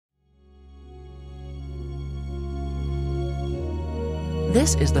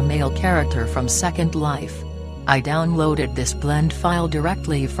This is the male character from Second Life. I downloaded this blend file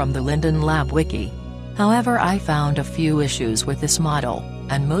directly from the Linden Lab wiki. However, I found a few issues with this model,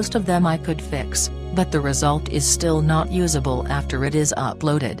 and most of them I could fix, but the result is still not usable after it is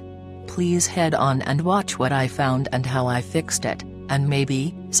uploaded. Please head on and watch what I found and how I fixed it, and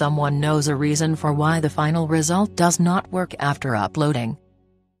maybe someone knows a reason for why the final result does not work after uploading.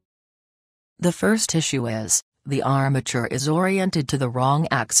 The first issue is, the armature is oriented to the wrong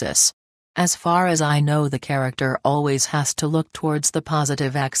axis. As far as I know, the character always has to look towards the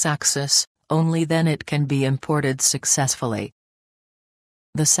positive x-axis, only then it can be imported successfully.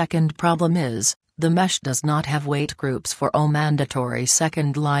 The second problem is, the mesh does not have weight groups for all mandatory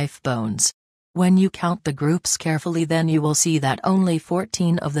Second Life bones. When you count the groups carefully, then you will see that only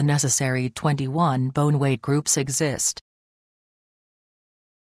 14 of the necessary 21 bone weight groups exist.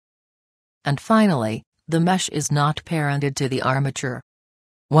 And finally, the mesh is not parented to the armature.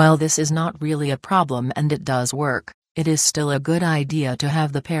 While this is not really a problem and it does work, it is still a good idea to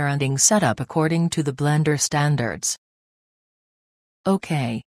have the parenting set up according to the Blender standards.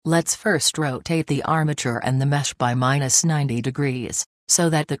 Okay, let's first rotate the armature and the mesh by -90 degrees, so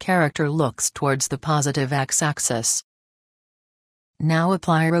that the character looks towards the positive x-axis. Now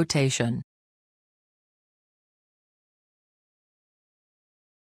apply rotation.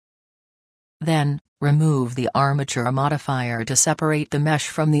 Then, remove the armature modifier to separate the mesh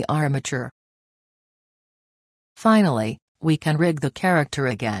from the armature. Finally, we can rig the character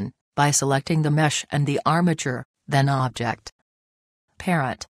again, by selecting the mesh and the armature, then Object.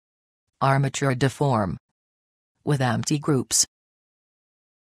 Parent. Armature Deform. With empty groups.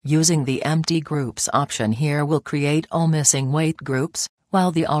 Using the empty groups option here will create all missing weight groups,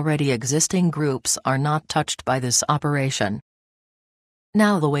 while the already existing groups are not touched by this operation.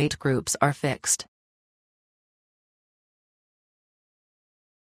 Now the weight groups are fixed.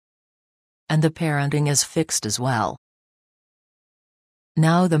 And the parenting is fixed as well.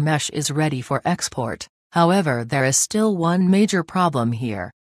 Now the mesh is ready for export, however there is still one major problem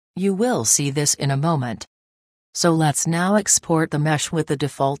here. You will see this in a moment. So let's now export the mesh with the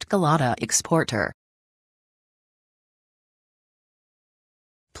default Gaia exporter.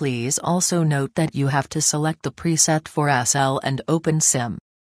 Please also note that you have to select the preset for SL and OpenSim.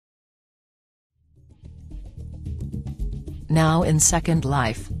 Now in Second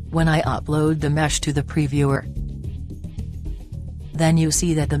Life, when I upload the mesh to the previewer, then you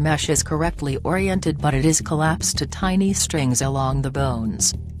see that the mesh is correctly oriented, but it is collapsed to tiny strings along the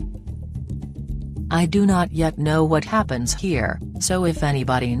bones. I do not yet know what happens here, so if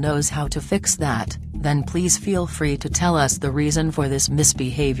anybody knows how to fix that, then please feel free to tell us the reason for this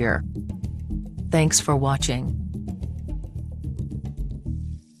misbehavior. Thanks for watching.